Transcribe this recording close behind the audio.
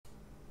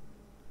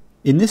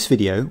In this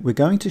video, we're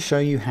going to show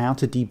you how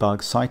to debug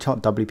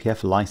SciChart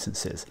WPF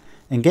licenses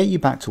and get you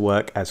back to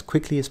work as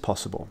quickly as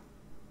possible.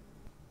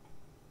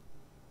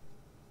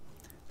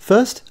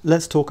 First,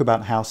 let's talk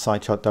about how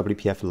SciChart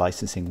WPF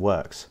licensing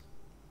works.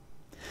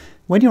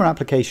 When your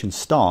application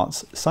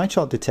starts,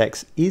 SciChart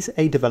detects is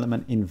a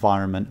development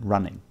environment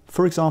running.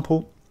 For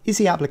example, is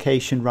the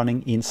application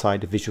running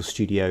inside Visual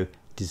Studio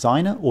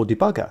Designer or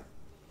Debugger?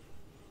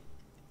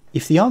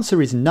 If the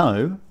answer is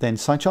no, then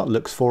SciChart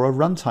looks for a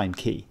runtime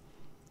key.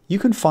 You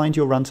can find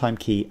your runtime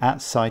key at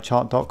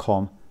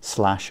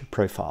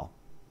scichart.com/profile.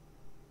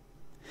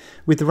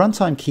 With the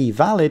runtime key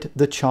valid,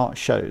 the chart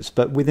shows,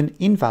 but with an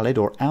invalid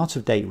or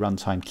out-of-date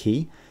runtime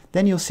key,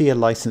 then you'll see a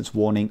license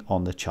warning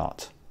on the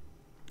chart.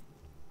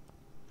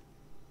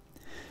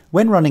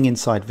 When running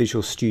inside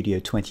Visual Studio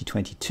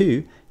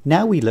 2022,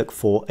 now we look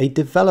for a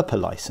developer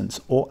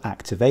license or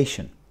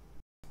activation.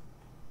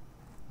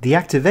 The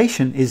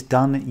activation is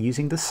done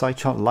using the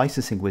SciChart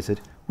licensing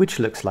wizard, which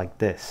looks like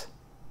this.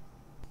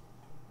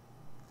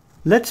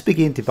 Let's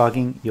begin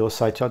debugging your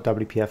SciChart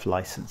WPF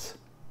license.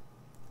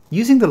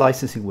 Using the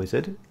licensing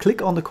wizard,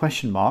 click on the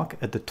question mark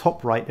at the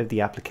top right of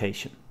the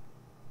application.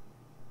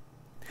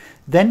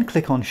 Then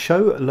click on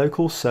Show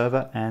Local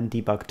Server and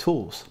Debug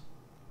Tools.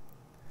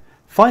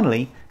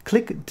 Finally,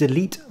 click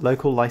Delete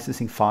Local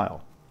Licensing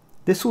File.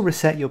 This will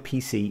reset your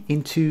PC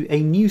into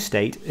a new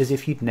state as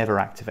if you'd never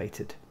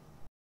activated.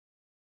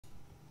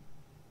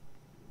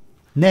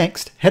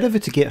 Next, head over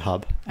to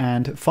GitHub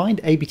and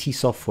find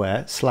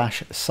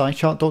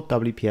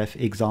abt-software/scichart.wpf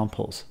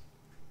examples.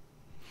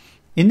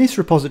 In this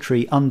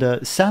repository under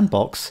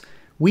Sandbox,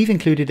 we've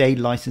included a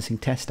licensing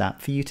test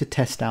app for you to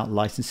test out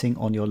licensing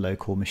on your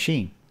local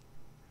machine.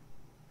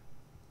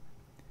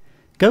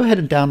 Go ahead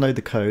and download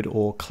the code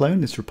or clone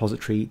this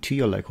repository to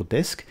your local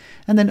disk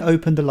and then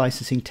open the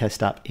licensing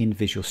test app in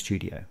Visual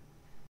Studio.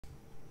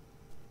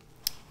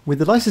 With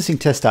the licensing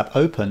test app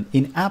open,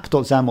 in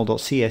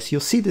app.xaml.cs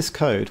you'll see this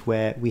code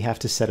where we have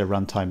to set a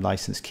runtime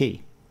license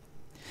key.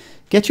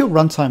 Get your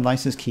runtime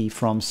license key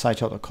from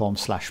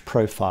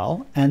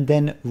scichart.com/profile and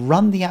then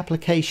run the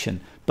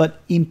application,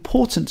 but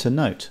important to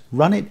note,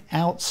 run it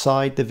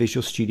outside the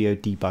Visual Studio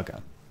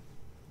debugger.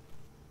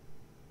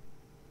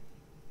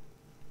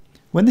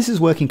 When this is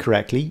working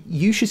correctly,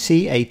 you should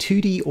see a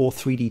 2D or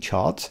 3D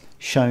chart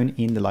shown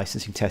in the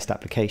licensing test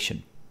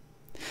application.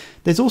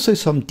 There's also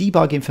some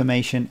debug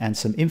information and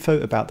some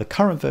info about the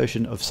current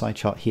version of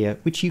SciChart here,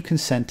 which you can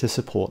send to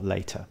support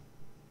later.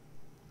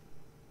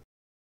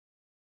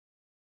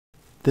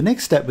 The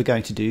next step we're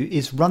going to do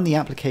is run the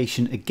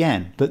application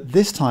again, but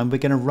this time we're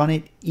going to run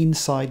it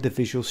inside the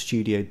Visual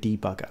Studio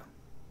debugger.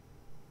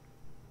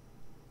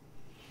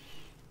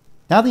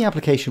 Now the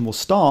application will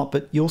start,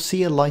 but you'll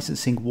see a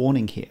licensing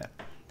warning here.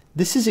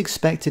 This is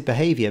expected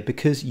behavior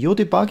because you're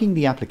debugging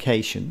the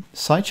application,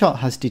 SciChart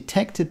has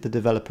detected the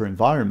developer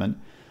environment,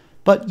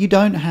 but you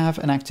don't have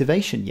an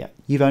activation yet.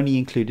 You've only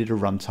included a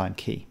runtime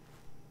key.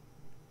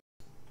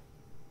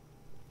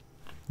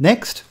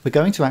 Next, we're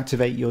going to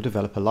activate your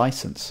developer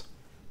license.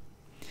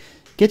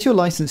 Get your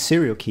license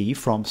serial key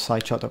from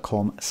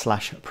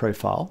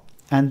scichart.com/profile,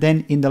 and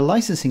then in the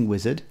licensing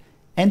wizard,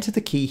 enter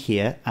the key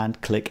here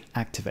and click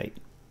Activate.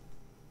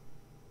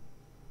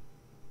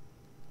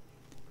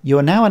 You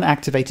are now an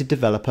activated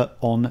developer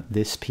on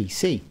this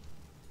PC.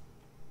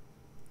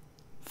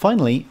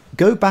 Finally,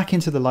 go back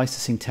into the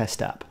licensing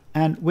test app,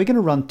 and we're going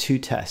to run two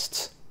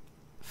tests.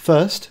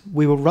 First,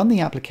 we will run the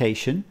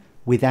application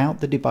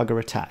without the debugger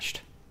attached.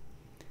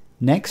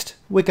 Next,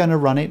 we're going to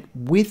run it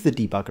with the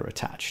debugger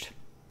attached.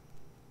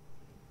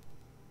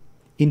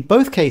 In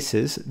both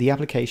cases, the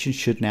application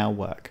should now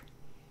work.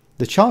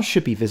 The chart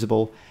should be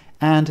visible,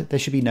 and there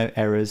should be no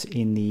errors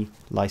in the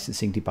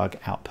licensing debug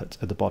output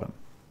at the bottom.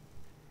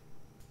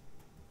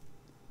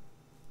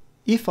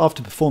 If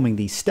after performing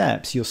these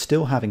steps you're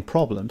still having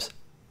problems,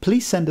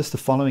 please send us the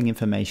following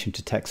information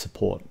to tech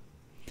support.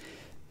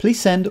 Please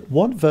send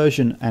what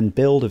version and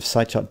build of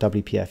SciChart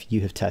WPF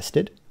you have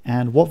tested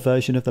and what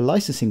version of the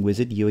licensing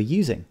wizard you are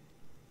using.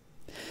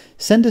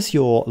 Send us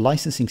your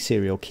licensing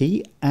serial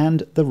key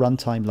and the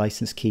runtime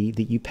license key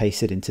that you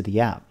pasted into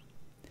the app.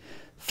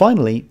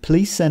 Finally,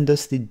 please send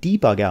us the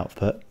debug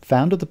output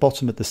found at the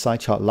bottom of the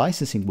SciChart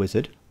licensing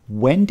wizard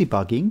when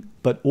debugging,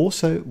 but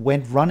also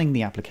when running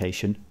the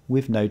application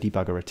with no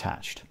debugger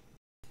attached.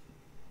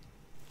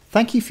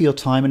 Thank you for your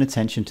time and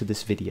attention to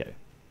this video.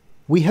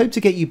 We hope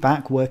to get you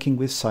back working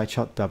with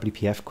SciChart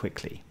WPF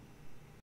quickly.